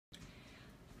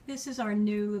This is our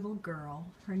new little girl.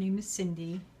 Her name is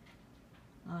Cindee.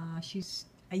 She's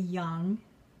a young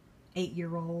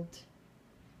 8-year-old.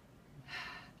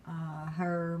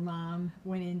 Her mom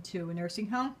went into a nursing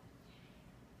home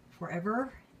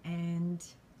forever, and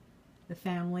the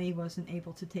family wasn't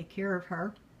able to take care of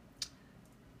her.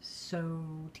 So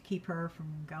to keep her from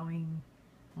going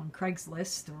on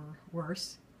Craigslist or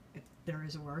worse, if there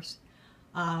is a worse,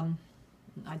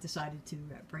 I decided to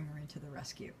bring her into the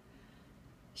rescue.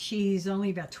 She's only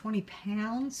about 20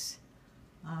 pounds.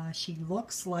 She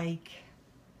looks like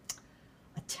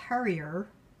a terrier,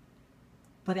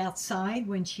 but outside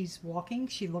when she's walking,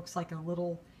 she looks like a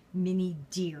little mini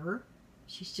deer.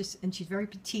 She's very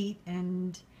petite,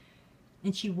 and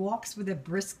she walks with a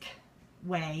brisk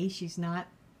way. She's not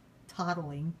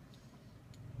toddling.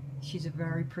 She's a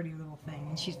very pretty little thing,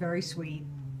 and she's very sweet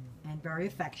and very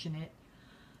affectionate.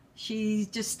 She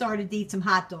just started to eat some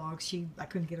hot dogs. I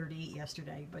couldn't get her to eat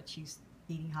yesterday, but she's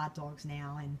eating hot dogs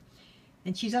now,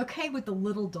 and she's okay with the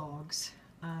little dogs.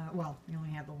 Well, we only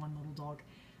have the one little dog,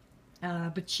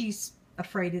 but she's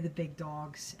afraid of the big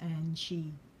dogs, and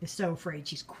she is so afraid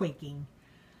she's quaking.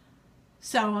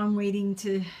 So I'm waiting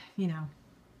to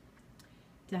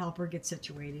help her get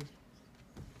situated.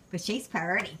 But she's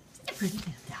pretty. She's a pretty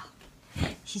little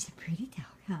dog. She's a pretty dog.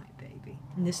 Hi, baby.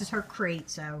 And this is her crate,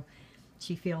 so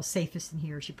she feels safest in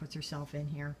here. She puts herself in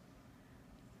here.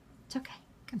 It's okay.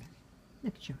 Come here.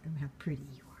 Look at how pretty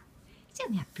you are. Show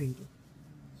me how pretty.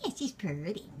 Yeah, she's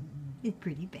pretty. She's a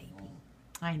pretty baby.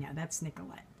 I know, that's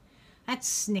Nicolette.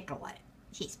 That's Nicolette.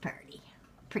 She's pretty.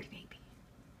 Pretty baby.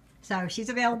 So she's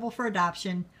available for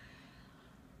adoption.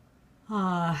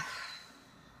 I'll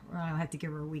have to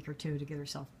give her a week or two to get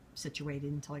herself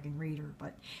situated until I can read her.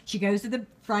 But she goes to the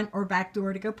front or back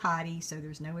door to go potty, so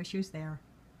there's no issues there.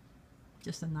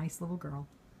 Just a nice little girl.